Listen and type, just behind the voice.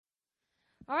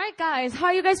All right, guys, how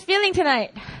are you guys feeling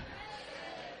tonight?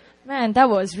 Man, that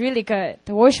was really good.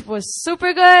 The worship was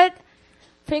super good.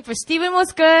 Praying for Stephen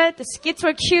was good. The skits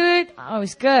were cute. Oh, it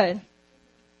was good.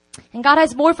 And God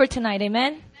has more for tonight,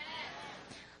 amen?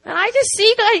 And I just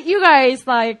see you guys,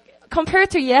 like, compared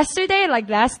to yesterday, like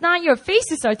last night, your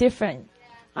faces are different.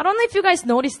 I don't know if you guys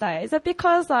noticed that. Is that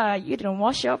because you didn't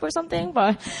wash up or something?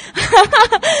 But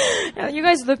you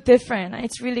guys look different.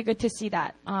 It's really good to see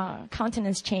that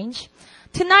countenance change.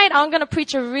 Tonight, I'm gonna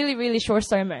preach a really, really short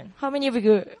sermon. How many of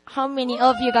you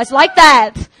guys like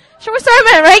that? Short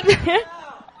sermon, right?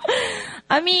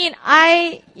 I mean,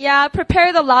 I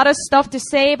prepared a lot of stuff to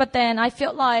say, but then I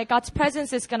feel like God's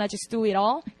presence is gonna just do it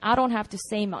all. I don't have to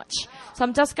say much. So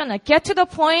I'm just gonna get to the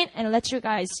point and let you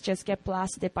guys just get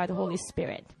blasted by the Holy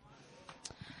Spirit.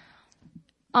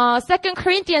 2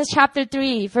 Corinthians chapter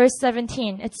 3, verse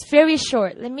 17. It's very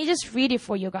short. Let me just read it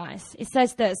for you guys. It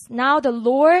says this: Now the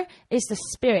Lord is the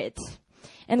Spirit.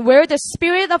 And where the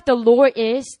Spirit of the Lord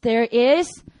is, there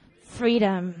is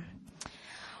freedom.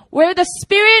 Where the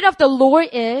Spirit of the Lord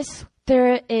is,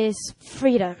 there is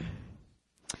freedom.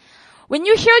 When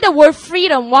you hear the word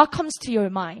freedom, what comes to your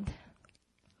mind?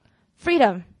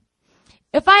 Freedom.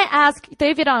 If I ask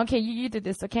David, okay, you do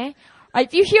this, okay?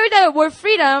 If you hear the word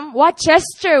freedom, what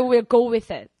gesture will go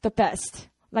with it the best?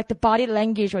 Like the body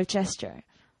language or gesture.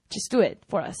 Just do it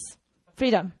for us.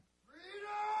 Freedom.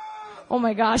 Oh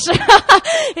my gosh.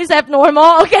 Is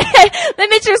abnormal? Okay. Let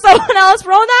me choose someone else.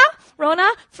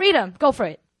 Rona? Freedom. Go for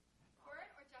it.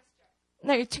 Word or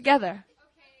gesture? No, together.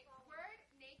 Okay. Word,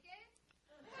 naked.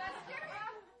 Gesture.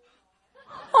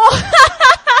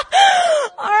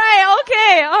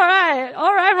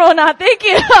 All right, Rona. Thank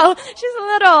you. She's a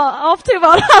little off too,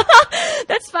 but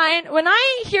that's fine. When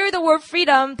I hear the word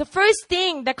freedom, the first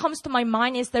thing that comes to my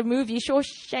mind is the movie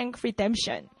Shawshank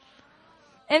Redemption.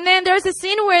 And then there's a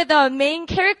scene where the main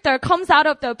character comes out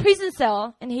of the prison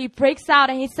cell and he breaks out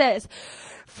and he says,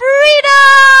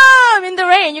 "Freedom!" in the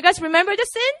rain. You guys remember the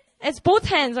scene? It's both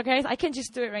hands, okay? I can't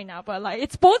just do it right now, but like,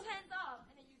 it's both hands up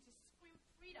and then you just scream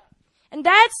freedom. And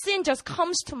that scene just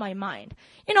comes to my mind.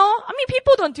 You know, I mean,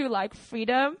 people don't do like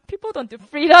freedom. People don't do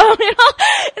freedom, you know?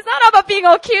 It's not about being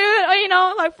all cute or, you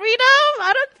know, like freedom.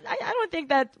 I don't think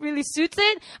that really suits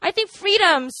it. I think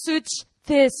freedom suits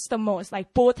this the most,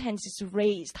 like both hands is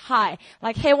raised high,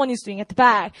 like Haewon is doing at the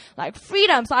back, like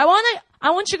freedom. So I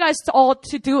want you guys all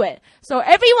to do it. So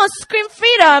everyone scream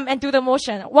freedom and do the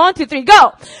motion. 1, 2, 3,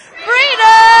 go! Freedom!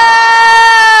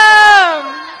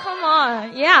 Come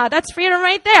on. Yeah, that's freedom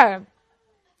right there.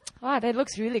 Wow, that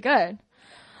looks really good.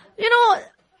 You know,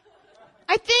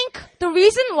 I think the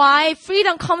reason why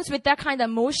freedom comes with that kind of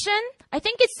motion, I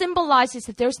think it symbolizes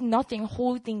that there's nothing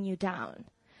holding you down.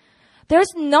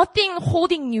 There's nothing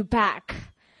holding you back.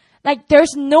 Like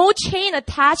there's no chain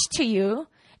attached to you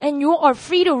and you are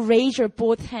free to raise your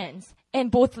both hands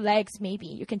and both legs maybe.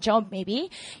 You can jump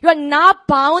maybe. You are not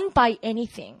bound by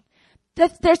anything.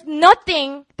 There's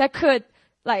nothing that could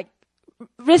like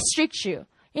restrict you.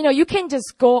 You know, you can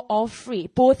just go all free,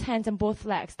 both hands and both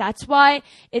legs. That's why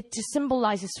it just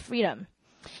symbolizes freedom.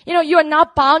 You know, you are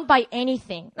not bound by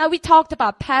anything. Now we talked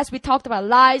about past, we talked about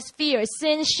lies, fear,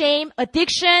 sin, shame,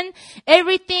 addiction,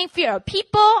 everything, fear of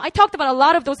people. I talked about a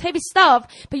lot of those heavy stuff,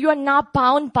 but you are not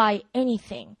bound by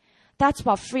anything. That's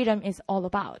what freedom is all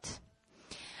about.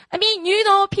 I mean, you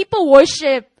know, people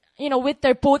worship, you know, with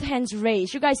their both hands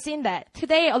raised. You guys seen that?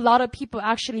 Today, a lot of people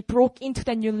actually broke into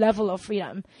the new level of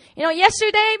freedom. You know,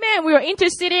 yesterday, man, we were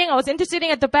interceding. I was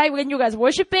interceding at the back when you guys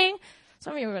worshiping.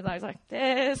 Some of you were like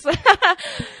this.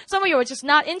 Some of you were just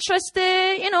not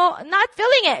interested, you know, not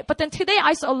feeling it. But then today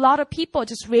I saw a lot of people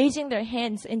just raising their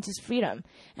hands in just freedom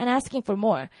and asking for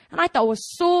more. And I thought it was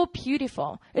so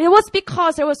beautiful. It was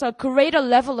because there was a greater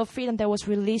level of freedom that was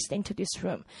released into this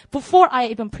room before I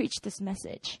even preached this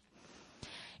message.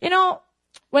 You know,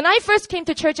 when I first came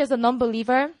to church as a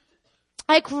non-believer,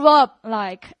 I grew up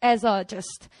like as a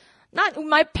just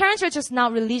my parents were just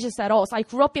not religious at all. So I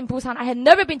grew up in Busan. I had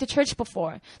never been to church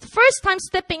before. The first time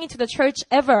stepping into the church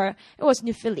ever, it was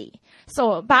New Philly.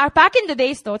 So back in the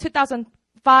days though,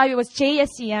 2005, it was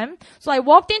JSEM. So I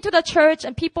walked into the church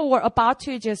and people were about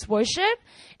to just worship.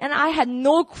 And I had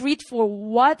no greed for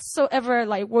whatsoever,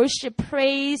 like worship,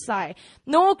 praise, like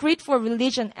no greed for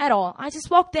religion at all. I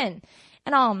just walked in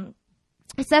and,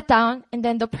 I sat down and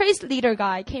then the praise leader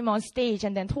guy came on stage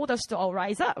and then told us to all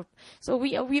rise up. So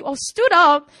we all stood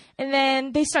up and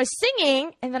then they started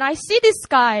singing and then I see this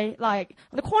guy like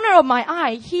on the corner of my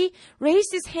eye, he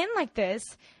raised his hand like this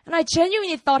and I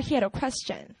genuinely thought he had a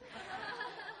question.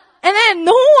 And then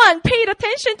no one paid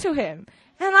attention to him.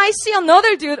 And I see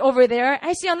another dude over there.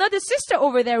 I see another sister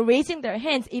over there raising their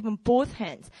hands, even both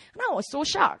hands. And I was so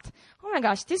shocked. Oh my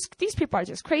gosh, these people are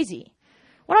just crazy.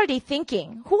 What are they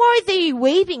thinking? Who are they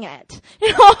waving at?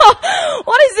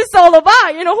 What is this all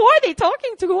about? Who are they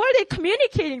talking to? Who are they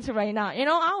communicating to right now?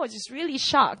 I was just really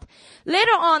shocked.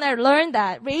 Later on, I learned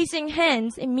that raising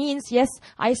hands, it means, yes,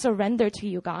 I surrender to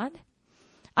you, God.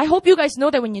 I hope you guys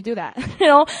know that when you do that.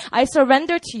 I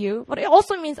surrender to you, but it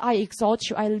also means I exalt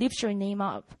you. I lift your name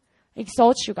up.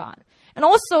 Exalt you, God. And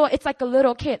also, it's like a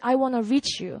little kid. I want to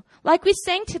reach you. Like we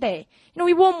sang today.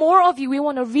 We want more of you. We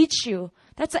want to reach you.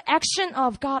 That's an action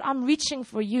of, God, I'm reaching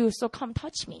for you, so come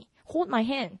touch me. Hold my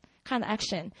hand kind of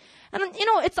action. And,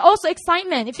 it's also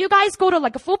excitement. If you guys go to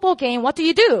like a football game, what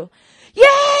do?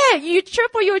 Yeah, you cheer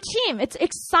for your team. It's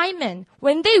excitement.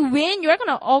 When they win, you're going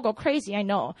to all go crazy, I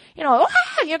know.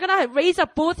 You're going to raise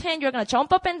up both hands. You're going to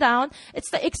jump up and down. It's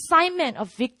the excitement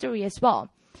of victory as well.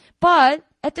 But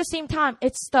at the same time,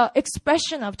 it's the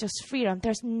expression of just freedom.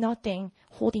 There's nothing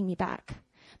holding me back.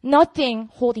 Nothing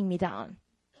holding me down.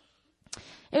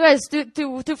 You guys do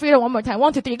freedom one more time.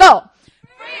 1, 2, 3, go!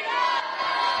 Freedom!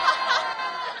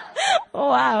 Oh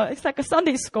wow, it's like a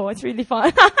Sunday school. It's really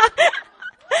fun.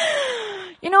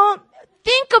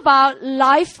 Think about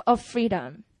life of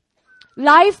freedom.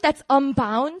 Life that's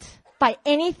unbound by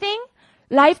anything.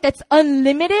 Life that's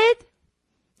unlimited.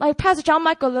 Like Pastor John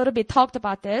Michael a little bit talked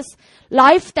about this.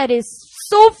 Life that is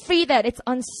so free that it's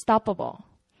unstoppable.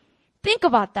 Think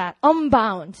about that.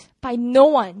 Unbound by no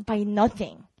one, by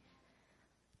nothing.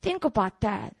 Think about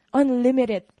that.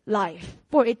 Unlimited life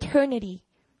for eternity.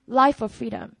 Life of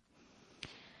freedom.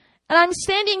 And I'm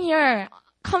standing here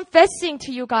confessing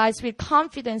to you guys with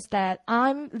confidence that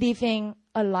I'm living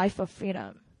a life of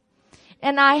freedom.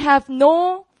 And I have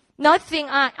nothing,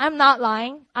 I'm not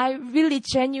lying. I really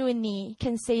genuinely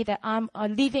can say that I'm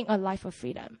living a life of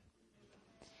freedom.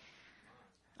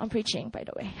 I'm preaching, by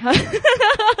the way.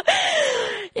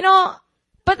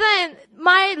 But then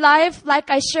my life, like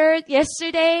I shared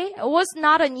yesterday, it was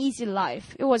not an easy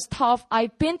life. It was tough.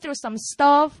 I've been through some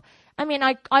stuff.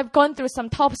 I've gone through some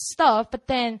tough stuff, but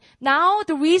then now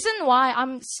the reason why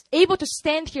I'm able to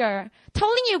stand here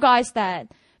telling you guys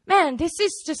that, man, this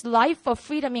is just life of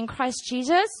freedom in Christ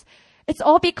Jesus. It's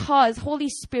all because Holy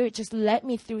Spirit just led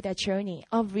me through that journey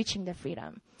of reaching the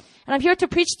freedom. And I'm here to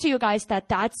preach to you guys that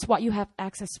that's what you have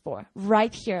access for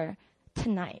right here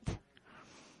tonight.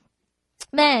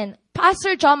 Man,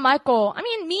 Pastor John Michael,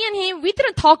 me and him, we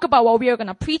didn't talk about what we were going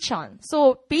to preach on.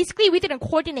 So basically, we didn't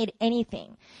coordinate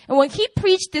anything. And when he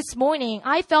preached this morning,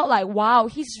 I felt like, wow,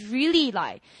 he's really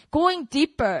like going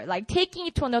deeper, like taking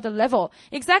it to another level.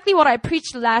 Exactly what I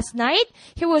preached last night.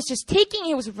 He was just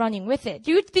he was running with it.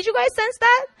 Did you guys sense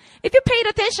that? If you paid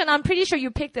attention, I'm pretty sure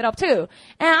you picked it up too.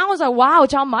 And I was like, wow,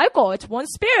 John Michael, it's one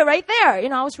spirit right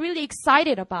there. I was really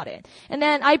excited about it. And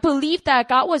then I believe that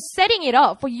God was setting it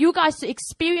up for you guys to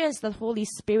experience the Holy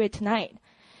Spirit tonight.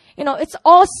 It's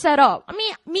all set up.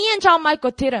 Me and John Michael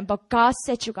didn't, but God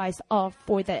set you guys up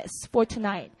for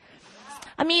tonight.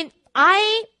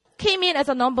 I came in as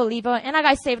a non-believer and I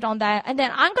got saved on that. And then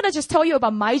I'm going to just tell you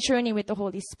about my journey with the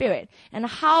Holy Spirit and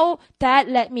how that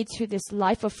led me to this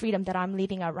life of freedom that I'm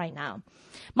living out right now.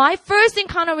 My first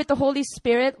encounter with the Holy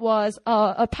Spirit was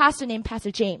a pastor named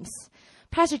Pastor James.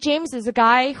 Pastor James is a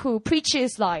guy who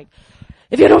preaches like,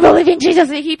 if you don't believe in Jesus,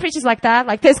 he preaches like that,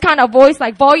 like this kind of voice,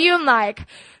 like volume, like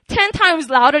 10 times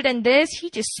louder than this. He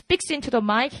just speaks into the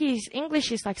mic. His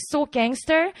English is like so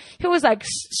gangster. He was like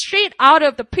straight out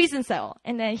of the prison cell.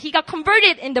 And then he got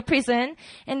converted in the prison.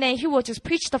 And then he would just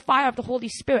preach the fire of the Holy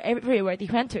Spirit everywhere he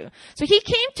went to. So he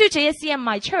came to JSCM,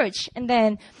 my church. And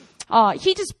then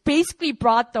he just basically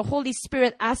brought the Holy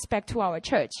Spirit aspect to our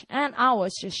church. And I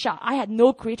was just shocked. I had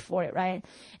no grit for it, right?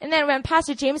 And then when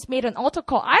Pastor James made an altar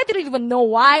call, I didn't even know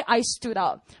why I stood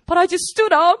up. But I just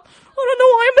stood up. I don't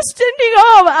know why I'm standing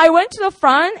up. I went to the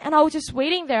front and I was just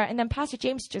waiting there. And then Pastor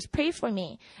James just prayed for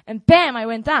me. And bam, I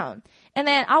went down. And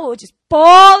then I was just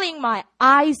bawling my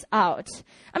eyes out.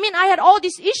 I had all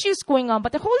these issues going on,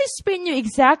 but the Holy Spirit knew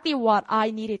exactly what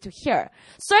I needed to hear.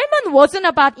 Sermon wasn't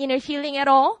about inner healing at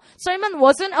all. Sermon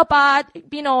wasn't about,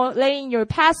 letting your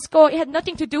past go. It had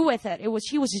nothing to do with it. He was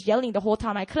just yelling the whole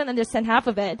time. I couldn't understand half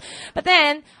of it. But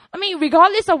then,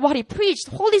 regardless of what he preached,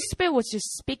 the Holy Spirit was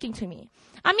just speaking to me.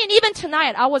 Even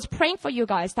tonight, I was praying for you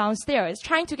guys downstairs,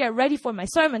 trying to get ready for my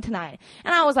sermon tonight.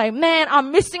 And I was like, man,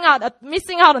 I'm missing out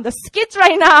on the skits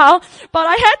right now. But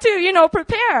I had to,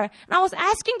 prepare. And I was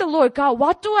asking the Lord, God,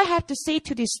 what do I have to say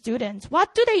to these students?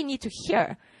 What do they need to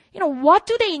hear? What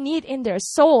do they need in their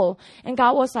soul? And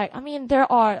God was like,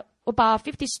 there are about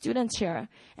 50 students here,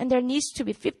 and there needs to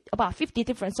be about 50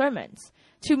 different sermons.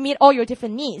 to meet all your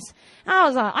different needs. And I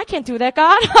was like, I can't do that,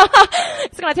 God.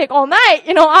 It's going to take all night.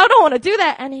 I don't want to do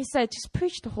that. And he said, just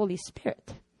preach the Holy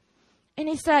Spirit. And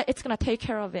he said, it's going to take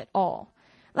care of it all.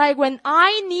 Like when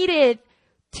I needed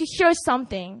to hear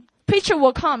something, preacher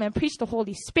will come and preach the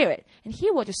Holy Spirit. And he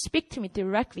will just speak to me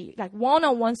directly, like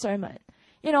one-on-one sermon.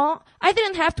 I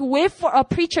didn't have to wait for a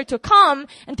preacher to come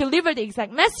and deliver the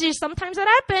exact message. Sometimes that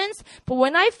happens. But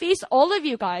when I face all of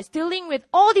you guys dealing with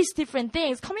all these different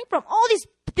things, coming from all these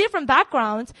different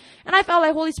backgrounds, and I felt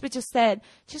like Holy Spirit just said,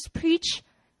 just preach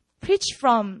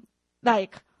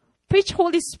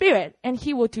Holy Spirit, and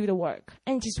he will do the work.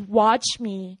 And just watch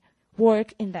me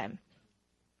work in them.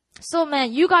 So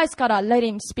man, you guys gotta let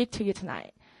him speak to you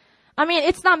tonight. I mean,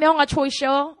 it's not Myunga Choi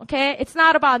show, okay? It's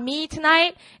not about me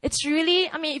tonight. It's really,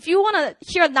 if you want to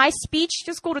hear a nice speech,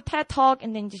 just go to TED Talk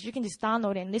and then you can just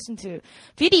download it and listen to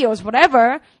videos,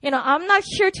 whatever. I'm not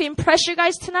here to impress you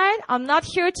guys tonight. I'm not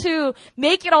here to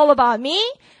make it all about me.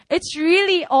 It's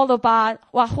really all about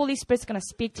what Holy Spirit's going to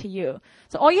speak to you.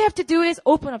 So all you have to do is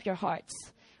open up your hearts.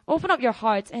 Open up your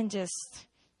hearts and just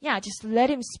let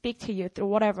him speak to you through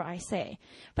whatever I say.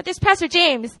 But this Pastor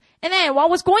James, and then what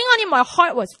was going on in my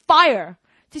heart was fire.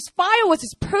 This fire was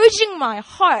just purging my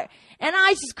heart. And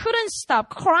I just couldn't stop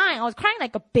crying. I was crying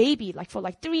like a baby, for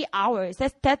 3 hours.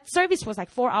 That service was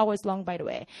 4 hours long, by the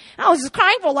way. And I was just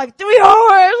crying for 3 hours.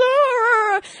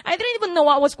 I didn't even know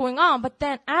what was going on. But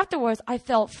then afterwards, I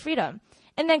felt freedom.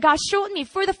 And then God showed me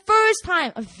for the first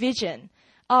time a vision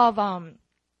of,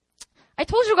 I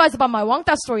told you guys about my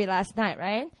Wangda story last night,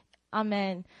 right?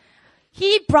 Amen.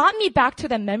 He brought me back to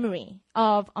the memory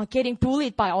of getting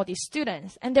bullied by all these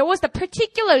students. And there was the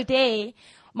particular day,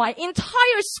 my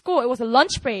entire school, it was a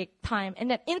lunch break time,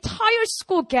 and that entire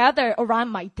school gathered around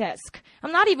my desk.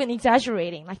 I'm not even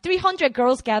exaggerating. 300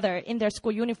 girls gathered in their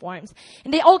school uniforms.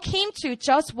 And they all came to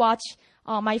just watch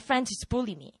my friends just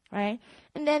bully me, right?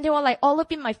 And then they were all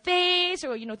up in my face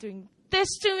or, doing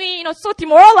this to me, so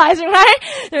demoralizing, right?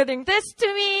 They were doing this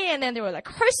to me, and then they were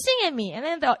cursing at me, and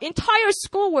then the entire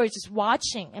school were just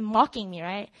watching and mocking me,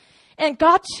 right? And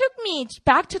God took me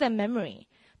back to that memory.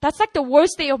 That's the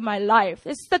worst day of my life.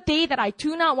 It's the day that I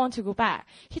do not want to go back.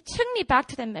 He took me back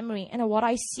to that memory, and what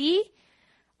I see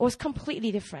was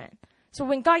completely different. So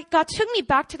when God took me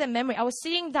back to that memory, I was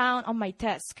sitting down on my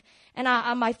desk, and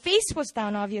my face was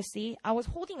down, obviously. I was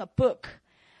holding a book.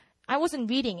 I wasn't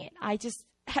reading it. I just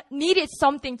needed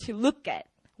something to look at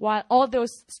while all those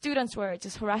students were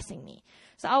just harassing me.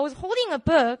 So I was holding a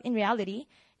book in reality,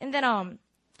 and then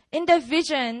in the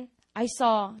vision, I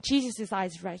saw Jesus'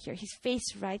 eyes right here, his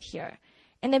face right here.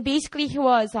 And then basically he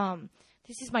was,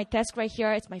 this is my desk right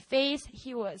here, it's my face.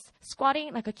 He was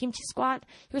squatting like a kimchi squat.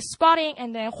 He was squatting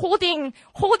and then holding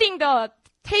the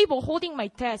table, holding my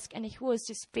desk, and he was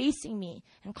just facing me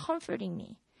and comforting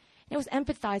me. And he was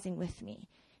empathizing with me.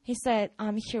 He said,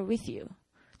 I'm here with you.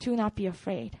 Do not be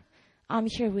afraid. I'm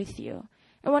here with you.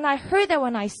 And when I heard that,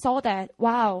 when I saw that,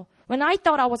 wow, when I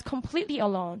thought I was completely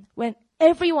alone, when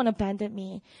everyone abandoned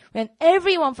me, when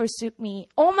everyone forsook me,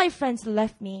 all my friends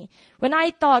left me, when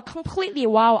I thought completely,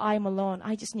 wow, I'm alone,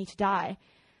 I just need to die.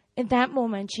 In that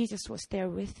moment, Jesus was there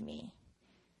with me.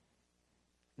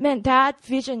 Man, that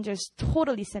vision just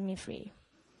totally set me free.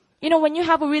 When you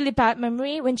have a really bad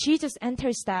memory, when Jesus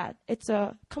enters that, it's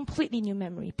a completely new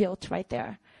memory built right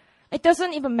there. It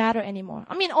doesn't even matter anymore.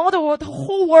 The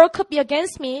whole world could be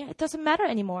against me. It doesn't matter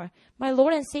anymore. My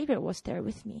Lord and Savior was there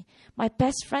with me. My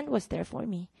best friend was there for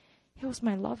me. He was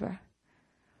my lover.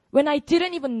 When I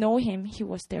didn't even know him, he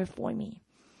was there for me.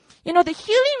 The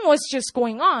healing was just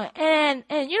going on. And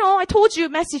I told you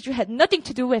message had nothing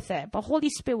to do with it. But Holy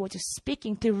Spirit was just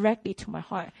speaking directly to my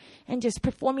heart and just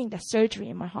performing the surgery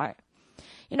in my heart.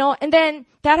 And then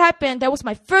that happened. That was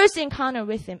my first encounter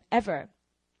with him ever.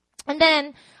 And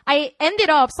then I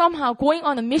ended up somehow going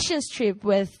on a missions trip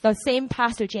with the same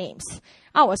Pastor James.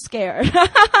 I was scared.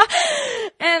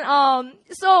 And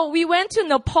so we went to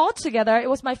Nepal together. It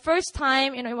was my first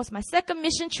time. It was my second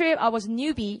mission trip. I was a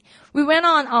newbie. We went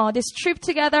on this trip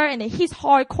together, and he's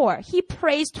hardcore. He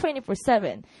prays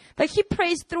 24/7. He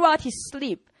prays throughout his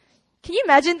sleep. Can you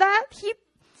imagine that?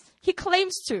 He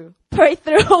claims to pray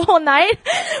through all night,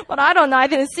 but I don't know. I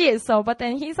didn't see it. But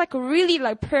then he's a really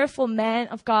prayerful man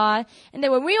of God. And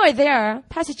then when we were there,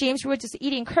 Pastor James, we were just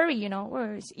eating curry, we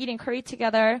were just eating curry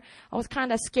together. I was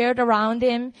kind of scared around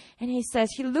him. And he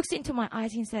looks into my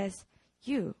eyes and he says,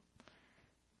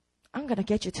 I'm going to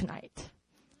get you tonight.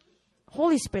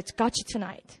 Holy Spirit's got you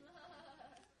tonight.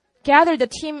 Gather the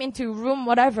team into room,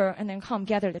 whatever, and then come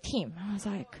gather the team. I was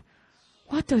like,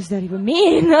 what does that even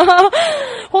mean?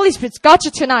 Holy Spirit's got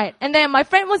you tonight. And then my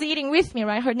friend was eating with me,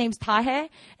 right? Her name's Tae.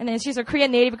 And then she's a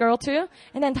Korean native girl too.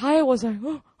 And then Tae was like,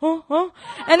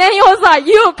 And then he was like,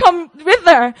 you come with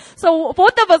her. So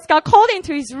both of us got called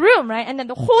into his room, right? And then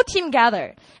the whole team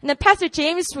gathered. And then Pastor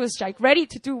James was like ready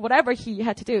to do whatever he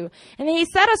had to do. And then he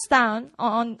sat us down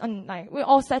on like, we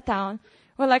all sat down.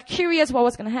 We're like curious what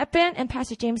was going to happen. And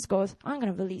Pastor James goes, I'm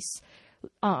going to release,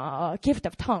 gift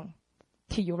of tongue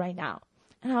to you right now.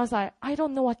 And I was like, I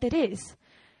don't know what that is.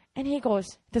 And he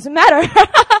goes, doesn't matter.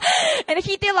 And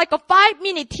he did like a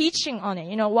 5-minute teaching on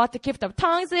it, what the gift of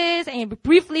tongues is, and he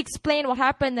briefly explained what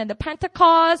happened in the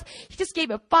Pentecost. He just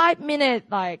gave a 5-minute,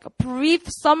 like, brief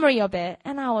summary of it.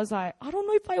 And I was like, I don't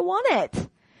know if I want it.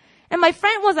 And my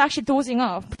friend was actually dozing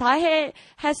off. Tae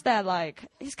has that, like,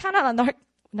 he's kind of a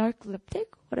narcoleptic,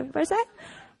 whatever is that?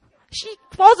 She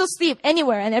falls asleep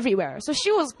anywhere and everywhere. So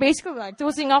she was basically like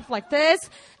dozing off like this.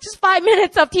 Just 5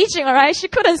 minutes of teaching, alright? She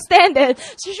couldn't stand it.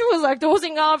 So she was like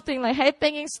dozing off, doing like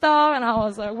headbanging stuff. And I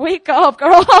was like, wake up,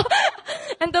 girl.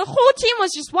 And the whole team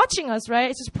was just watching us, right?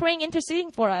 Just praying,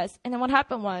 interceding for us. And then what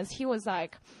happened was he was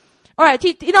like, alright,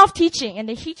 enough teaching. And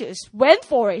then he just went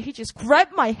for it. He just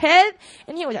grabbed my head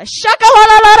and he was like, shaka la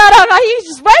la la la la. He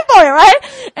just went for it,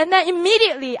 right? And then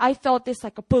immediately I felt this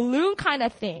like a balloon kind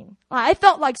of thing. I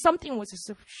felt like something was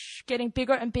just getting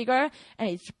bigger and bigger and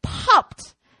it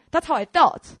popped. That's how I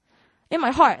felt in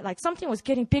my heart. Like something was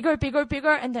getting bigger, bigger,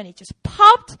 bigger, and then it just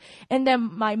popped, and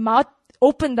then my mouth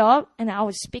opened up, and I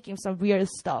was speaking some weird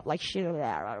stuff like shit or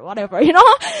whatever,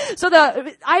 So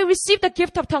I received the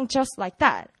gift of tongue just like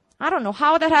that. I don't know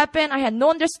how that happened. I had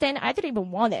no understanding. I didn't even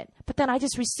want it, but then I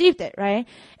just received it, right?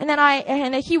 And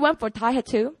then he went for Tae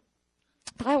too.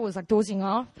 Tae was like dozing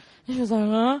off. He was like,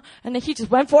 and then he just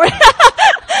went for it.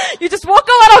 You just woke up,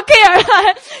 I don't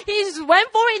care. He just went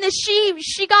for it, and then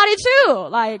she got it too.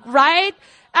 Like, right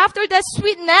after that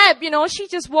sweet nap, she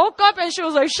just woke up and she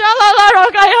was like,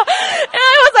 sha-la-la-ra-ga-ya. And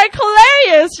it was like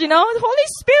hilarious, The Holy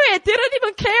Spirit didn't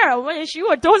even care. When you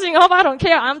were dozing off, I don't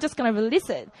care. I'm just gonna release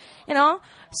it,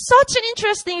 Such an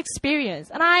interesting experience.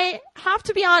 And I have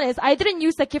to be honest, I didn't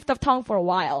use the gift of tongue for a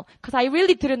while because I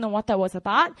really didn't know what that was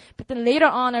about. But then later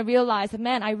on, I realized,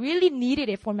 man, I really needed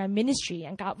it for my ministry,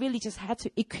 and God really just had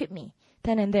to equip me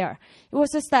then and there. It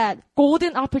was just that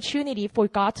golden opportunity for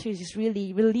God to just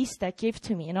really release that gift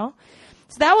to me, So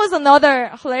that was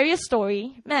another hilarious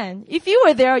story. Man, if you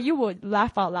were there, you would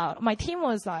laugh out loud. My team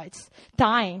was like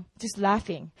dying, just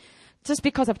laughing, just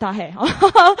because of Tae.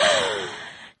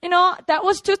 That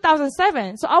was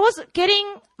 2007. So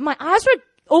my eyes were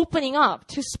opening up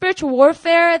to spiritual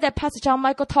warfare that Pastor John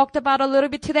Michael talked about a little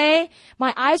bit today.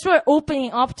 My eyes were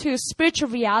opening up to spiritual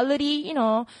reality,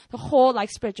 the whole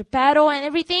like spiritual battle and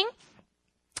everything.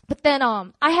 But then,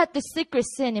 I had this secret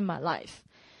sin in my life.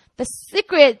 The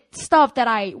secret stuff that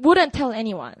I wouldn't tell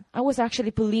anyone. I was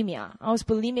actually bulimia. I was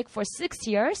bulimic for 6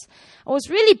 years. I was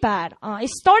really bad. It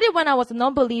started when I was a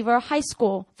non-believer, high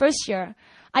school, first year.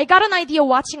 I got an idea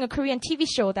watching a Korean TV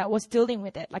show that was dealing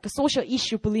with it, like a social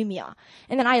issue, bulimia.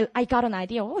 And then I got an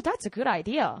idea. Oh, that's a good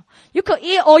idea. You could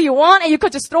eat all you want and you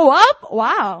could just throw up.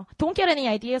 Wow. Don't get any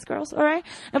ideas, girls, alright?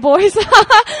 And boys.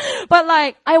 But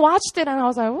like, I watched it and I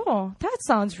was like, oh, that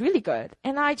sounds really good.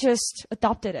 And I just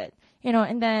adopted it,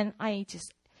 and then I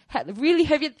just had a really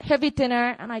heavy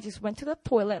dinner and I just went to the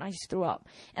toilet and I just threw up.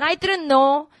 And I didn't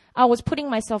know I was putting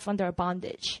myself under a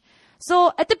bondage.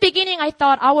 So at the beginning, I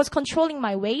thought I was controlling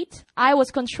my weight. I was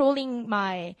controlling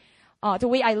my, the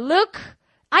way I look.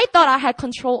 I thought I had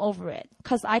control over it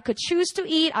because I could choose to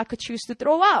eat. I could choose to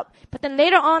throw up. But then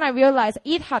later on, I realized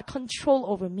it had control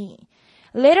over me.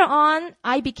 Later on,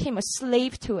 I became a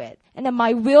slave to it. And then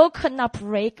my will could not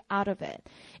break out of it.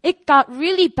 It got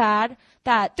really bad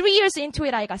that 3 years into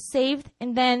it, I got saved.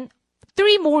 And then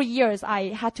 3 more years, I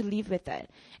had to live with it.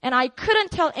 And I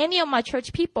couldn't tell any of my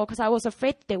church people because I was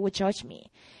afraid they would judge me.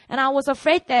 And I was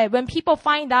afraid that when people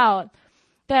find out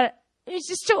that it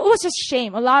was just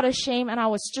shame, a lot of shame, and I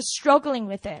was just struggling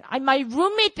with it. My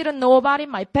roommate didn't know about it.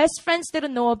 My best friends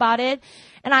didn't know about it.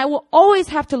 And I will always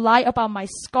have to lie about my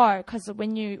scar because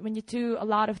when you do a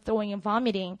lot of throwing and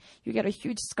vomiting, you get a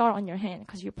huge scar on your hand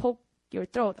because you poke your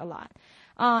throat a lot.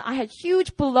 I had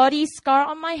huge bloody scar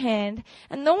on my hand,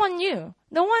 and no one knew.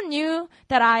 No one knew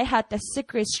that I had the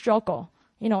secret struggle,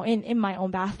 in my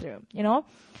own bathroom,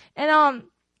 And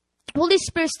Holy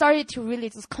Spirit started to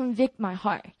really just convict my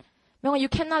heart. You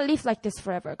cannot live like this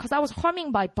forever, because I was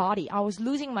harming my body. I was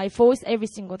losing my voice every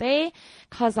single day,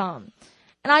 it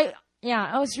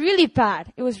was really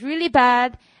bad. It was really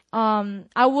bad.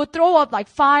 I would throw up like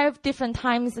 5 different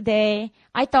times a day.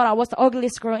 I thought I was the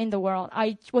ugliest girl in the world.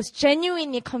 I was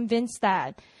genuinely convinced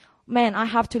that man, I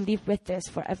have to live with this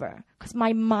forever. Because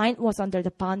my mind was under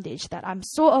the bondage that I'm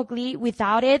so ugly.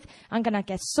 Without it, I'm going to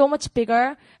get so much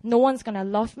bigger. No one's going to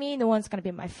love me. No one's going to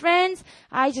be my friends.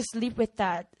 I just live with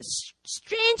that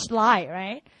strange lie,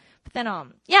 right? But then,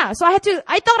 so I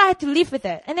thought I had to live with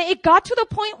it. And then it got to the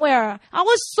point where I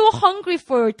was so hungry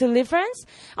for deliverance.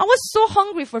 I was so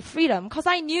hungry for freedom because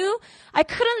I knew I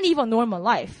couldn't live a normal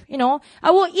life.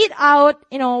 I will eat out,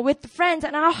 with friends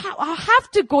and I'll have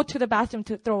to go to the bathroom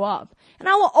to throw up. And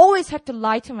I will always have to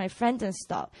lie to my friends and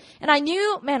stuff. And I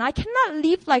knew, man, I cannot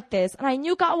live like this. And I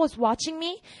knew God was watching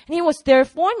me and He was there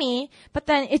for me. But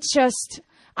then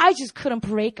I just couldn't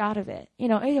break out of it.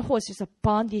 It was just a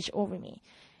bondage over me.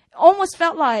 Almost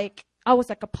felt like I was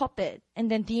like a puppet and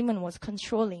then demon was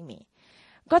controlling me.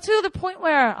 Got to the point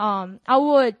where I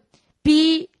would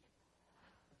be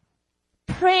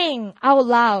praying out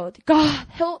loud, God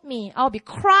help me. I'll be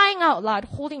crying out loud,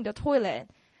 holding the toilet,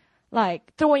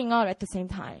 like throwing out at the same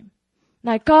time.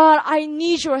 Like, God, I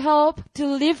need your help.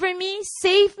 Deliver me,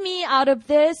 save me out of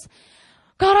this.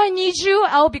 God, I need you.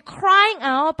 I'll be crying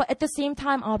out, but at the same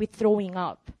time I'll be throwing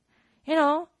up. It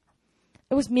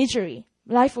was misery.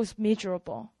 Life was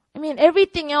miserable. I mean,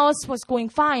 everything else was going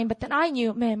fine, but then I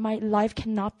knew, man, my life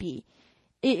cannot be.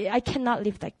 I cannot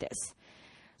live like this.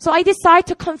 So I decided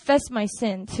to confess my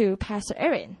sin to Pastor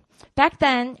Erin. Back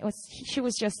then, she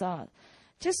was just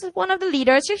one of the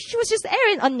leaders. She was just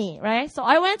Erin 언니, right? So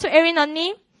I went to Erin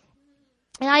언니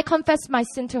and I confessed my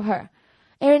sin to her.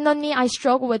 Erin 언니, I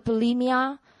struggle with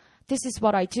bulimia. This is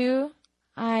what I do.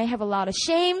 I have a lot of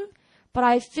shame, but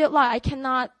I feel like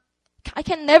I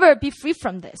can never be free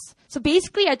from this. So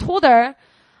basically I told her,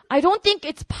 I don't think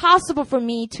it's possible for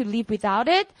me to live without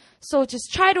it. So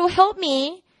just try to help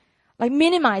me, like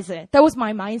minimize it. That was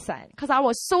my mindset. Because I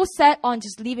was so set on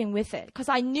just living with it. Because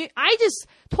I just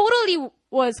totally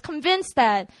was convinced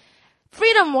that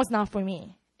freedom was not for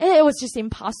me. It was just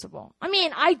impossible. I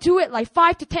mean, I do it like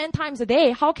 5 to 10 times a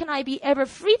day. How can I be ever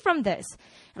free from this?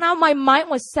 And now my mind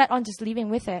was set on just living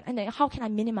with it. And then how can I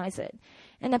minimize it?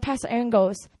 And then Pastor Erin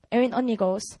언니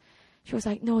goes, she was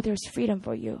like, no, there's freedom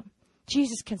for you.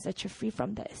 Jesus can set you free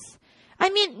from this.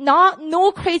 I mean,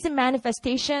 no crazy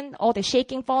manifestation, all the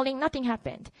shaking, falling, nothing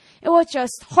happened. It was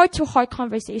just heart-to-heart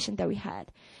conversation that we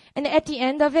had. And at the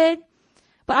end of it,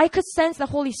 but I could sense the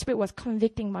Holy Spirit was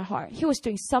convicting my heart. He was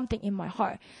doing something in my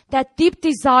heart. That deep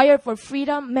desire for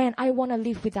freedom, man, I want to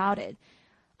live without it.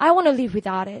 I want to live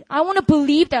without it. I want to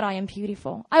believe that I am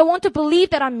beautiful. I want to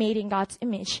believe that I'm made in God's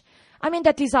image. I mean,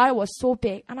 that desire was so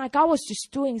big. And God was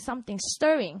just doing something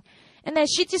stirring. And then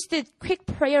she just did quick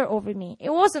prayer over me.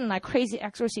 It wasn't like crazy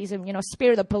exorcism,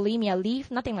 spirit of bulimia, leave,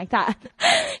 nothing like that.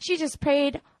 She just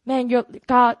prayed, man,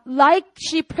 God, like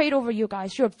she prayed over you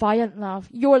guys, your violent love,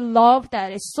 your love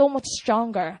that is so much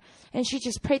stronger. And she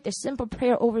just prayed this simple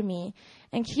prayer over me.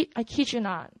 And I kid you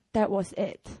not, that was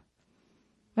it.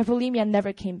 My bulimia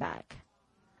never came back.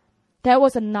 That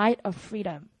was a night of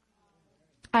freedom.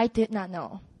 I did not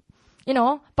know.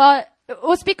 But it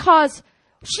was because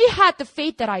she had the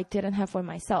faith that I didn't have for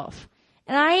myself.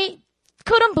 And I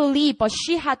couldn't believe, but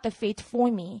she had the faith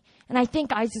for me. And I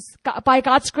think by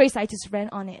God's grace, I just ran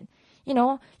on it.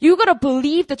 You gotta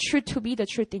believe the truth to be the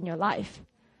truth in your life.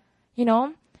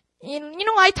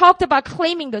 I talked about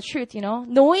claiming the truth,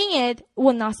 knowing it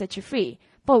will not set you free.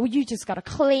 But you just gotta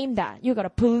claim that. You gotta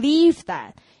believe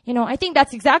that. I think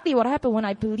that's exactly what happened when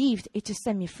I believed. It just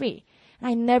set me free. And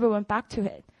I never went back to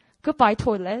it. Goodbye,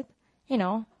 toilet.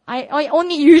 I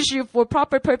only use you for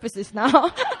proper purposes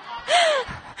now.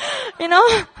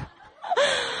 Man,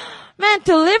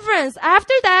 deliverance.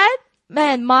 After that,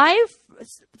 man, my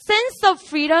sense of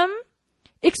freedom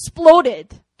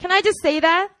exploded. Can I just say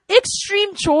that?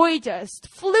 Extreme joy just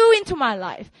flew into my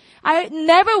life. I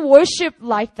never worshipped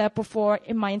like that before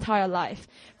in my entire life.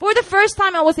 For the first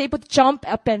time, I was able to jump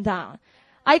up and down.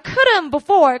 I couldn't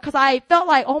before because I felt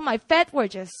like all my fat were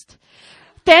just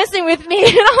dancing with me,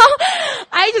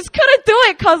 I just couldn't do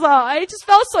it because I just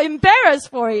felt so embarrassed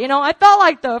for it, I felt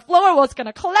like the floor was going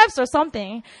to collapse or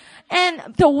something.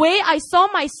 And the way I saw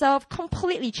myself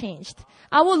completely changed.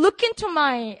 I would look into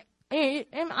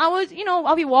and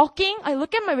I'll be walking, I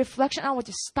look at my reflection, I would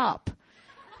just stop.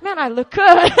 Man, I look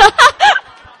good.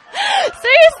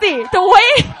 Seriously,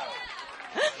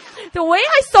 the way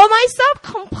I saw myself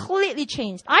completely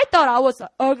changed. I thought I was the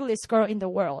ugliest girl in the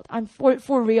world. I'm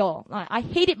for real. I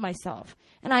hated myself.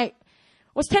 And I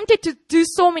was tempted to do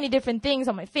so many different things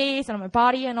on my face and on my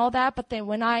body and all that. But then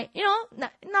when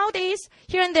nowadays,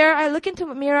 here and there, I look into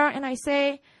the mirror and I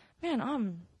say, man,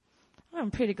 I'm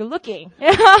pretty good looking.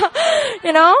 Girls,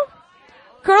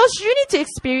 you need to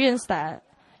experience that.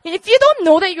 If you don't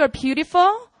know that you're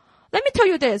beautiful, Let me tell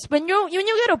you this. When you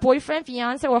get a boyfriend,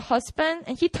 fiance, or husband,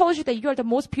 and he tells you that you're the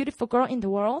most beautiful girl in the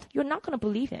world, you're not going to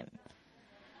believe him.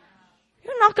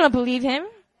 You're not going to believe him.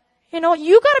 You got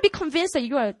to be convinced that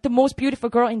you are the most beautiful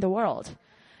girl in the world.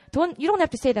 You don't have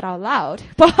to say that out loud,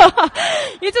 but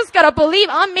you just got to believe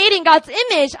I'm made in God's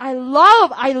image. I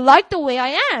like the way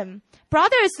I am.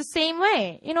 Brother is the same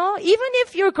way. Even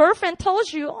if your girlfriend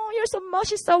tells you, oh, you're so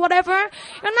mushy, so whatever,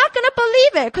 you're not going to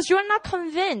believe it because you're not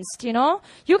convinced, You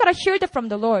got to hear that from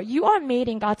the Lord. You are made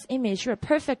in God's image. You're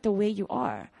perfect the way you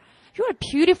are. You are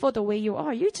beautiful the way you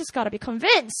are. You just got to be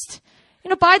convinced,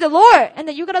 by the Lord. And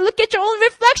then you got to look at your own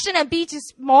reflection and be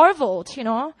just marveled,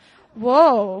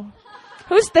 Whoa.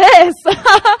 Who's this?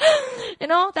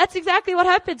 That's exactly what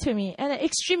happened to me. And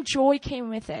extreme joy came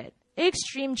with it.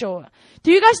 Extreme joy.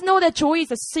 Do you guys know that joy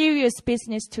is a serious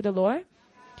business to the Lord?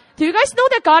 Do you guys know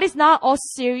that God is not all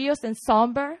serious and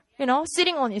somber?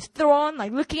 Sitting on his throne,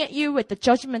 like looking at you with the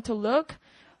judgmental look.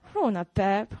 Oh, not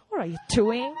bad. What are you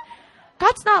doing?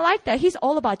 God's not like that. He's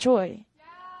all about joy.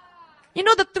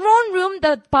 The throne room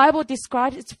the Bible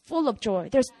describes, it's full of joy.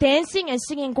 There's dancing and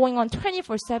singing going on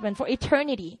 24/7 for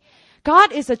eternity.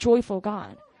 God is a joyful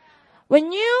God.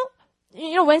 When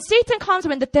when Satan comes,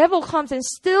 when the devil comes and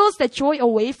steals the joy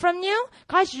away from you,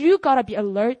 guys, you gotta be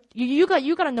alert. You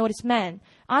gotta notice, man,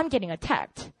 I'm getting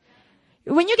attacked.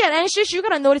 When you get anxious, you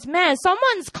gotta notice, man,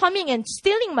 someone's coming and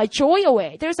stealing my joy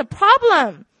away. There's a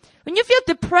problem. When you feel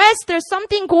depressed, there's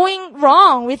something going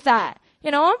wrong with that.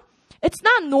 It's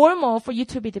not normal for you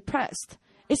to be depressed.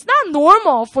 It's not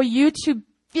normal for you to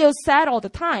feel sad all the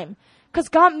time. Because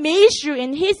God made you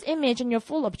in his image and you're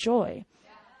full of joy.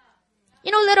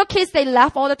 Little kids, they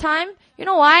laugh all the time. You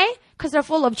know why? Because they're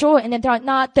full of joy and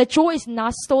the joy is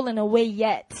not stolen away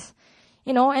yet.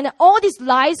 And all these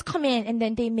lies come in and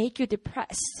then they make you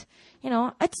depressed.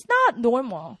 It's not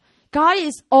normal. God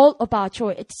is all about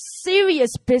joy. It's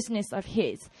serious business of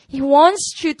his. He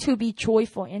wants you to be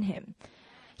joyful in him.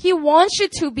 He wants you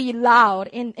to be loud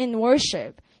in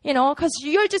worship. Because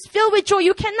you're just filled with joy.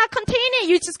 You cannot contain it.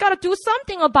 You just got to do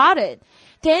something about it.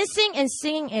 Dancing and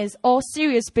singing is all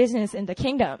serious business in the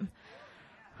kingdom.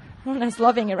 Everyone's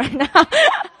loving it right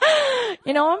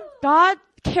now. God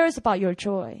cares about your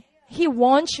joy. He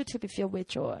wants you to be filled with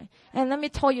joy. And let me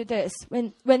tell you this.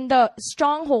 When the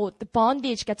stronghold, the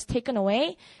bondage gets taken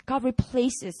away, God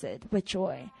replaces it with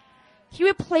joy. He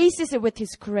replaces it with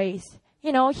his grace.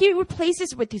 He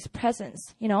replaces with his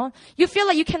presence, You feel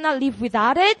like you cannot live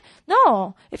without it?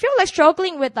 No. If you're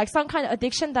struggling with some kind of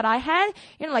addiction that I had,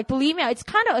 believe me, it's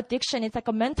kind of addiction. It's like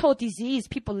a mental disease.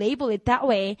 People label it that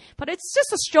way. But it's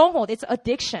just a stronghold. It's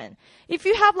addiction. If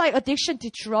you have addiction to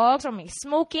drugs or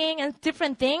smoking and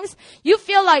different things, you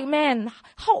feel like, man,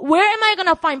 where am I going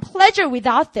to find pleasure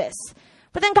without this?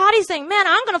 But then God is saying, man,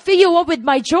 I'm going to fill you up with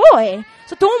my joy.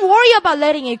 So don't worry about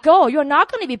letting it go. You're not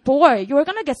going to be bored. You're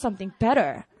going to get something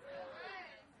better.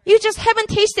 You just haven't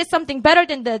tasted something better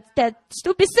than that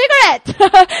stupid cigarette.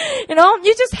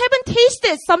 You just haven't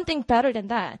tasted something better than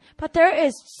that. But there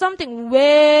is something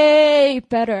way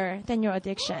better than your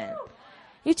addiction.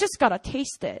 You just got to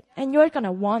taste it. And you're going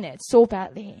to want it so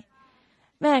badly.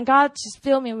 Man, God just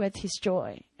filled me with his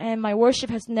joy. And my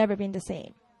worship has never been the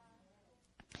same.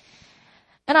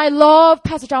 And I love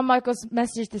Pastor John Michael's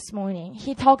message this morning.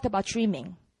 He talked about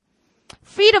dreaming.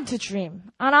 Freedom to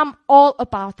dream. And I'm all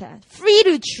about that. Free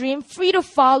to dream, free to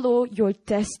follow your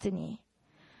destiny.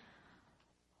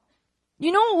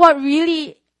 You know what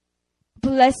really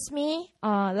blessed me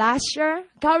last year?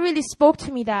 God really spoke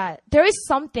to me that there is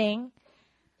something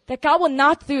that God will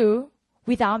not do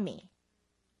without me.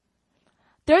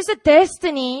 There's a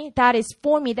destiny that is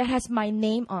for me that has my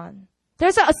name on.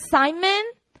 There's an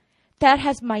assignment that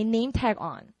has my name tag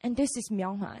on. And this is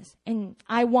Myunghwa's. And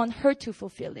I want her to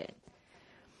fulfill it.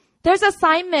 There's an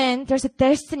assignment, there's a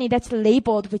destiny that's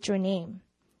labeled with your name.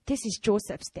 This is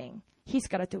Joseph's thing. He's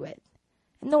got to do it.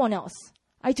 And no one else.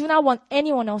 I do not want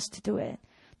anyone else to do it.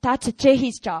 That's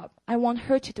Jehi's job. I want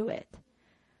her to do it.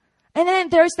 And then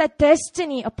there's that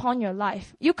destiny upon your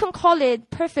life. You can call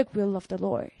it perfect will of the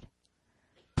Lord.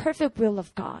 Perfect will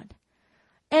of God.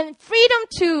 And freedom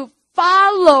to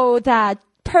follow that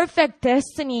perfect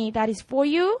destiny that is for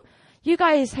you, you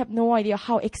guys have no idea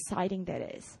how exciting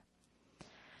that is.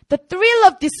 The thrill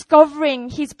of discovering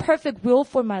his perfect will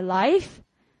for my life,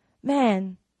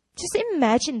 man, just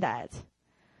imagine that.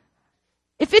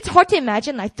 If it's hard to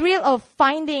imagine, thrill of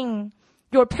finding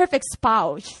your perfect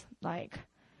spouse,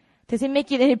 does it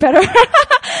make it any better?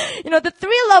 The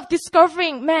thrill of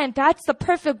discovering, man, that's the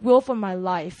perfect will for my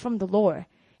life from the Lord,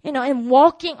 and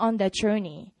walking on that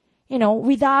journey,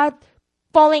 without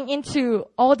falling into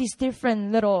all these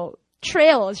different little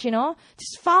trails,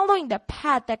 just following the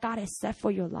path that God has set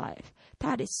for your life.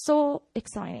 That is so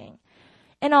exciting.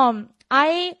 And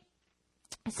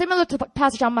similar to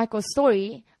Pastor John Michael's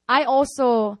story, I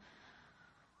also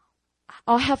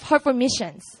have heart for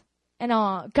missions. And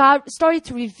God started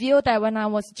to reveal that when I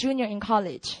was junior in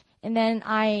college. And then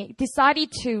I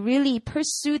decided to really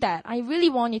pursue that. I really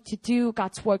wanted to do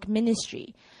God's work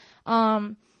ministry.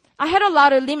 I had a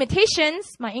lot of limitations.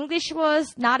 My English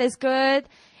was not as good.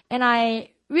 And I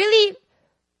really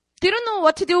didn't know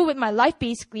what to do with my life,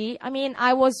 basically. I mean,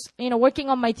 I was, working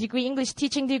on my degree, English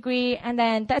teaching degree, and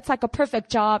then that's like a perfect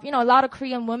job. A lot of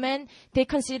Korean women, they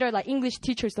consider like English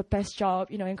teachers the best job,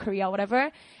 in Korea,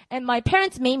 whatever. And my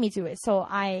parents made me do it. So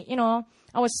I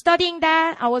was studying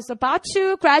that. I was about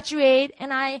to graduate,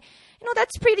 and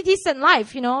that's pretty decent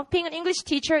life, being an English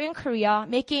teacher in Korea,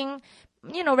 making,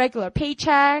 regular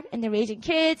paycheck and then raising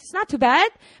kids. It's not too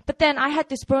bad. But then I had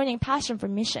this burning passion for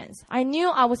missions. I knew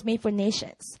I was made for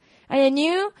nations. I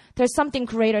knew there's something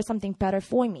greater, something better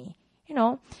for me,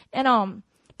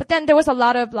 but then there was a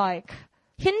lot of like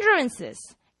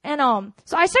hindrances. And,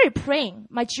 so I started praying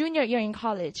my junior year in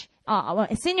college,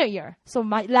 senior year. So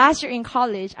my last year in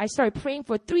college, I started praying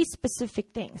for 3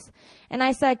 specific things. And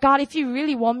I said, God, if you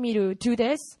really want me to do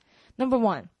this, number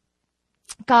 1,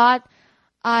 God,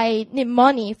 I need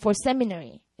money for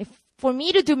seminary. For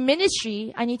me to do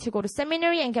ministry, I need to go to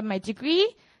seminary and get my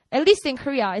degree. At least in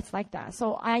Korea, it's like that.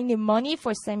 So I need money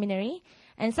for seminary.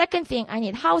 And second thing, I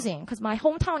need housing because my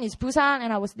hometown is Busan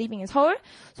and I was living in Seoul.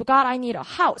 So God, I need a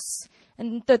house.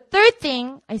 And the third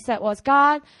thing I said was,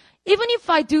 God, even if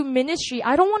I do ministry,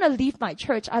 I don't want to leave my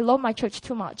church. I love my church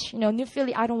too much. New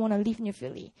Philly, I don't want to leave New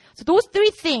Philly. So those 3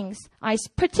 things, I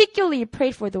particularly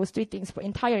prayed for those 3 things for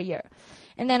entire year.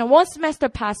 And then 1 semester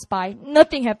passed by,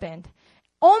 nothing happened.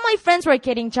 All my friends were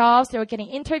getting jobs, they were getting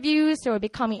interviews, they were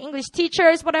becoming English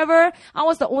teachers, whatever. I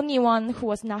was the only one who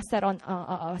was not set on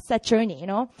a set journey,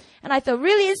 And I felt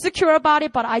really insecure about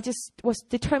it, but I just was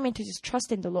determined to just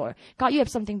trust in the Lord. God, you have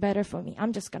something better for me.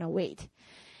 I'm just gonna wait.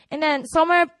 And then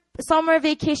summer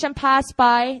vacation passed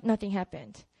by, nothing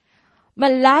happened. My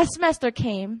last semester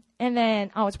came, and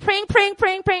then I was praying,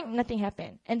 nothing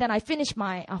happened. And then I finished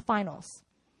my finals.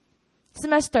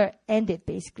 Semester ended,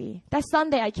 basically. That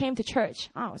Sunday I came to church.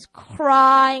 I was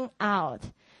crying out.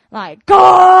 Like,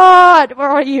 God, where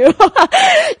are you?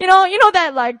 you know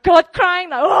that like God crying,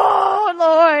 like, oh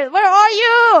Lord, where are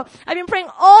you? I've been praying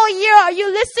all year. Are you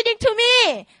listening to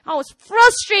me? I was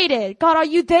frustrated. God, are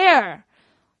you there?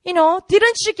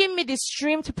 Didn't you give me this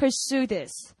dream to pursue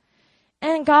this?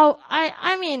 And God,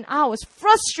 I was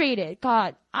frustrated.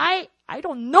 God, I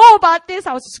don't know about this.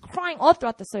 I was just crying all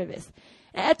throughout the service.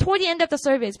 Toward the end of the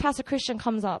service, Pastor Christian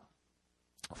comes up,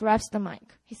 grabs the mic.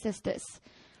 He says this,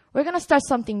 we're going to start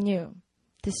something new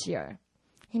this year.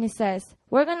 And he says,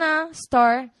 we're going to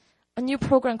start a new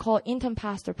program called Intern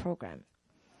Pastor Program.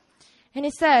 And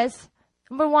he says,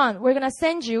 number 1, we're going to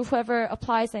send you, whoever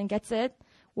applies and gets it,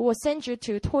 we will send you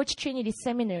to Torch Trinity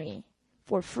Seminary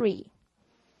for free.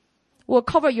 We'll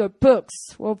cover your books.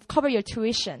 We'll cover your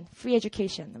tuition, free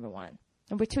education, number 1.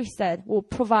 Number 2, he said, we'll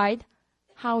provide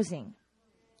housing.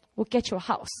 We'll get you a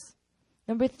house.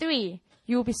 Number 3,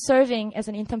 you will be serving as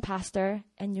an intern pastor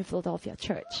at New Philadelphia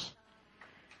Church.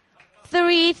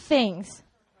 3 things.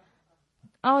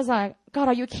 I was like, God,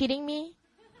 are you kidding me?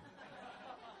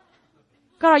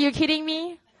 God, are you kidding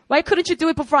me? Why couldn't you do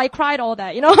it before I cried all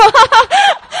that,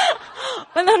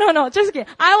 But no, just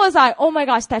kidding. I was like, oh my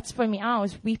gosh, that's for me. I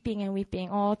was weeping and weeping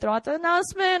all throughout the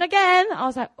announcement again. I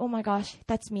was like, oh my gosh,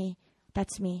 that's me.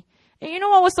 That's me. And you know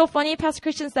what was so funny? Pastor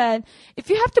Christian said, if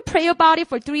you have to pray about it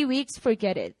for 3 weeks,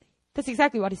 forget it. That's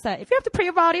exactly what he said. If you have to pray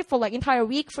about it for like entire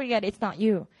week, forget it. It's not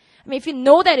you. I mean, if you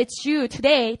know that it's you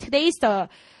today's that's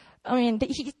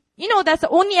the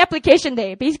only application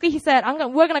day. Basically, he said,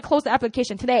 we're gonna close the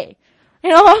application today.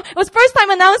 It was first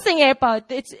time announcing it, but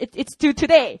it's due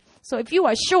today. So if you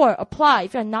are sure, apply.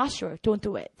 If you're not sure, don't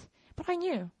do it. But I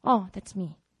knew, that's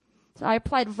me. So I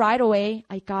applied right away.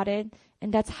 I got it.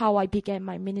 And that's how I began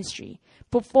my ministry.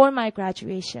 Before my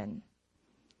graduation.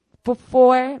 That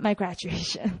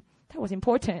was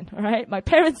important, all right? My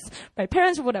parents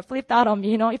would have flipped out on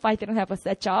me, if I didn't have a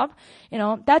set job.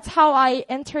 That's how I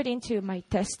entered into my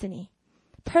destiny.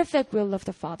 Perfect will of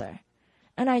the Father.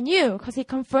 And I knew because he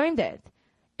confirmed it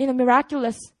in a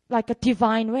miraculous, like a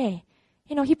divine way.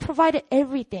 He provided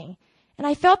everything. And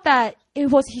I felt that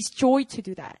it was his joy to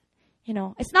do that.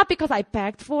 It's not because I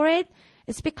begged for it.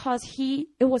 It's because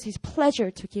it was his pleasure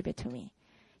to give it to me.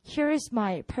 Here is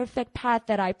my perfect path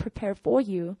that I prepared for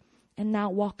you, and now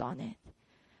walk on it.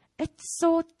 It's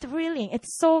so thrilling.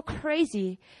 It's so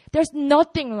crazy. There's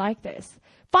nothing like this.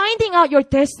 finding out your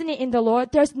destiny in the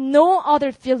Lord, there's no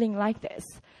other feeling like this.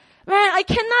 Man, I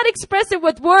cannot express it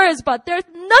with words, but there's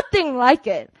nothing like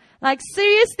it. Like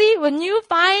seriously, when you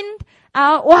find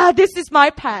out, wow, this is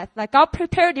my path. Like God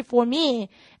prepared it for me.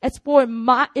 It's for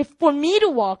me to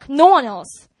walk, no one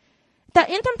else. The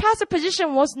intern pastor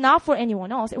position was not for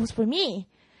anyone else. It was for me.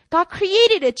 God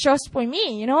created it just for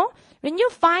me, you know? When you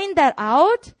find that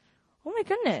out, oh my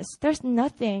goodness, there's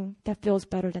nothing that feels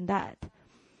better than that.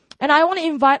 And I want to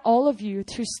invite all of you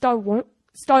to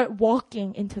start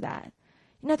walking into that.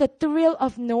 You know, the thrill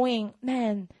of knowing,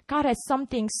 man, God has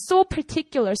something so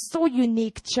particular, so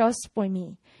unique just for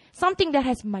me. Something that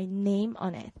has my name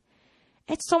on it.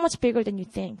 It's so much bigger than you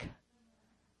think.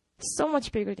 So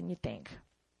much bigger than you think.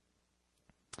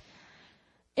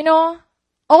 You know,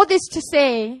 all this to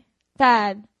say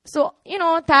that, so, you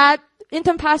know, that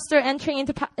intern pastor entering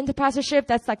into pastorship,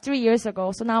 that's like 3 years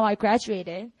ago. So now I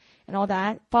graduated and all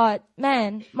that. But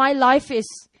man, my life is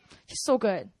just so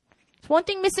good. One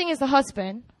thing missing is the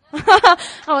husband.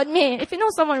 I'll admit, if you know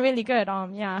someone really good,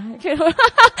 yeah.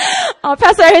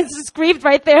 Pastor Erin just grieved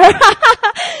right there,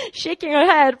 shaking her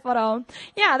head. But,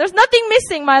 yeah, there's nothing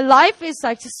missing. My life is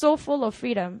like just so full of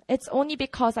freedom. It's only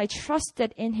because I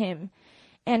trusted in Him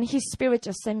and His Spirit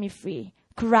just set me free.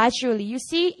 Gradually, you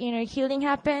see, inner healing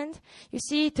happened. You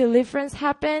see, deliverance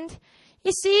happened.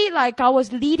 You see, like God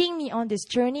was leading me on this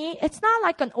journey. It's not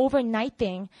like an overnight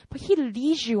thing, but He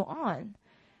leads you on.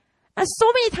 And so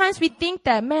many times we think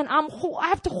that, man, I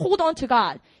have to hold on to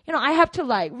God. You know, I have to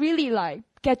really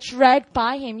get dragged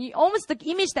by Him. Almost the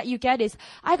image that you get is,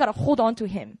 I gotta hold on to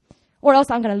Him, or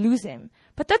else I'm gonna lose Him.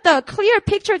 But that the clear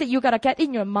picture that you gotta get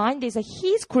in your mind is that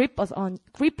His grip is on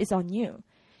you.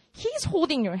 He's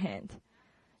holding your hand.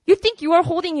 You think you are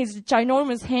holding His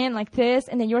ginormous hand like this,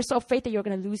 and then you're so afraid that you're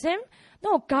gonna lose Him?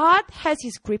 No, God has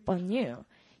His grip on you.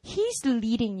 He's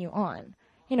leading you on.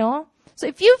 You know? So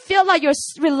if you feel like you're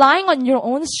relying on your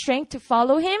own strength to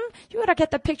follow Him, you gotta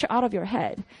get that picture out of your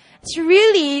head. It's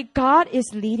really God is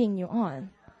leading you on.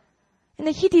 And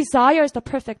that He desires the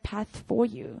perfect path for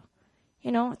you.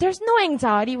 You know, there's no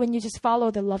anxiety when you just follow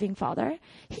the loving Father.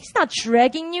 He's not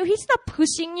dragging you. He's not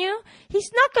pushing you. He's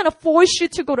not going to force you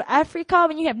to go to Africa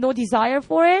when you have no desire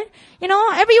for it. You know,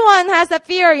 everyone has that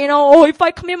fear, you know, oh, if I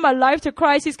commit my life to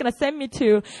Christ, He's going to send me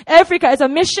to Africa as a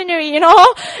missionary, you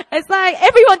know. It's like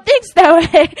everyone thinks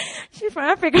that way. She's from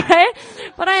Africa, right?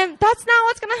 But that's not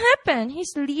what's going to happen.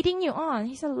 He's leading you on.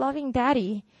 He's a loving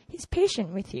daddy. He's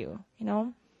patient with you, you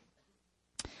know.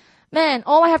 Man,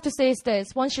 all I have to say is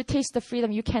this. Once you taste the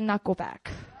freedom, you cannot go back.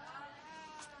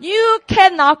 You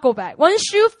cannot go back.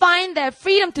 Once you find that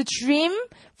freedom to dream,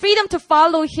 freedom to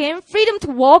follow Him, freedom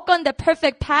to walk on the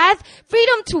perfect path,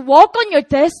 freedom to walk on your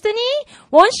destiny,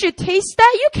 once you taste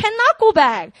that, you cannot go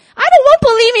back. I don't want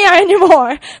bulimia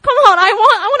anymore. Come on, I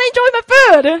want to enjoy my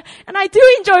food. And I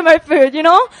do enjoy my food, you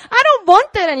know. I don't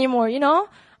want that anymore, you know.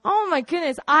 Oh my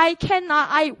goodness, I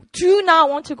do not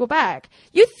want to go back.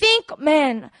 You think,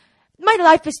 man, my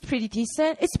life is pretty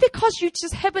decent. It's because you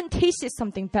just haven't tasted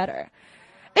something better.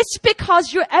 It's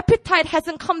because your appetite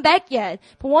hasn't come back yet.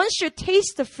 But once you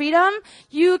taste the freedom,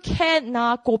 you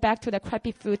cannot go back to the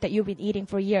crappy food that you've been eating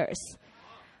for years.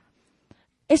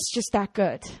 It's just that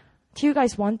good. Do you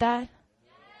guys want that?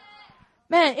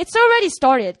 Man, it's already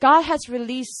started. God has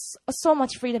released so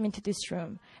much freedom into this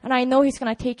room. And I know He's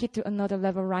going to take it to another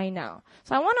level right now.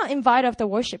 So I want to invite up the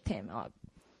worship team up.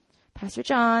 Pastor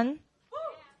John.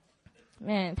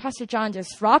 Man, Pastor John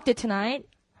just rocked it tonight.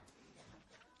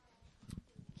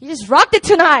 He just rocked it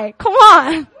tonight. Come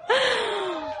on.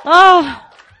 Oh,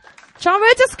 John,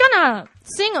 we're just gonna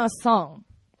sing a song.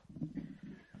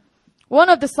 One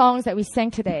of the songs that we sang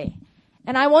today.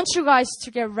 And I want you guys to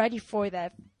get ready for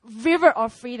that river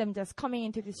of freedom that's coming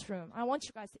into this room. I want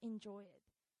you guys to enjoy it.